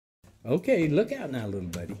Okay, look out now, little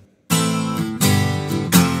buddy.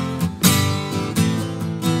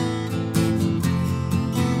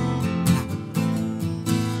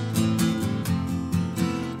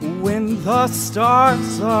 When the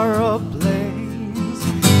stars are ablaze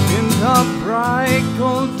in the bright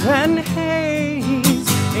golden haze,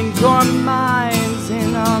 and your mind's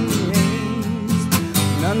in a maze,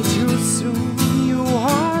 none too soon you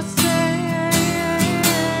are saved.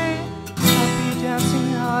 Happy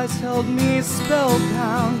dancing eyes held me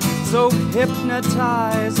spellbound, so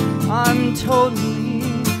hypnotized I'm totally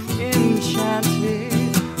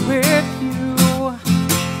enchanted with you.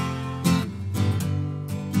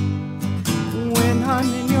 When I'm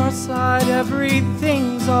in your side,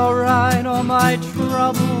 everything's alright. All my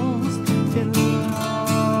troubles get lost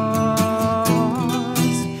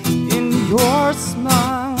in your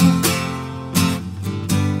smile.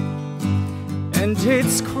 And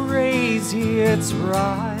it's crazy, it's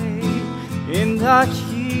right, in the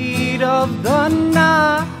heat of the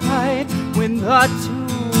night, when the two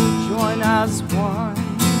join as one,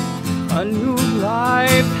 a new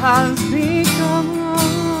life has begun.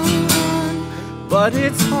 But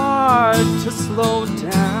it's hard to slow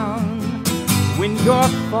down when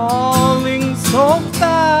you're falling so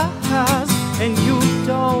fast, and you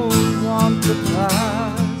don't want the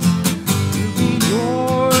past to be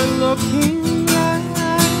your looking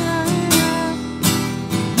glass.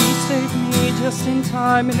 You saved me just in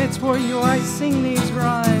time, and it's for you I sing these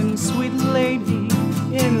rhymes. Sweet lady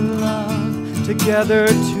in love, together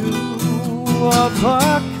two of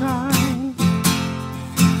a kind.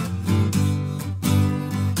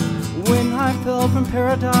 When I fell from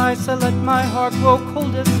paradise, I let my heart grow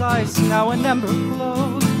cold as ice. Now an ember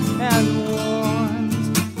glows and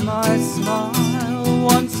warms my smile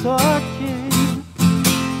once again.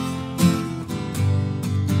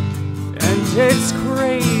 And it's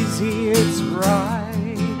crazy, it's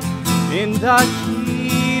right, in the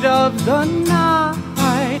heat of the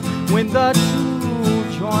night, when the two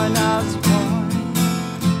join as one,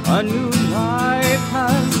 a new life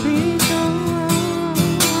has begun.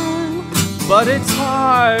 But it's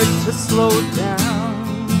hard to slow down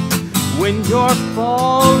when you're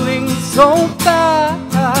falling so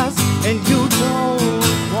fast, and you don't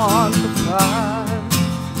want the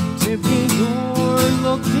past to be your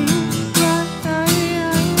looking glass.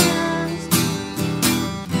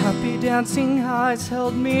 Happy dancing eyes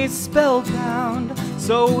held me spellbound,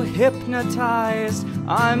 so hypnotized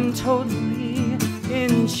I'm totally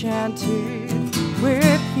enchanted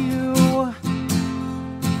with you.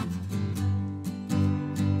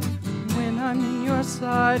 I'm in your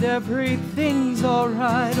side, everything's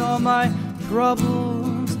alright. All my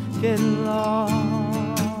troubles get lost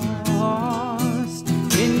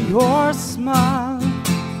in your smile.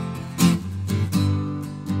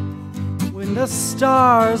 When the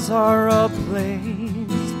stars are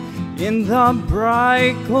ablaze in the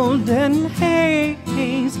bright golden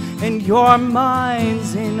haze, and your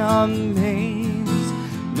mind's in a maze,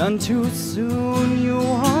 none too soon you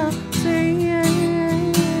are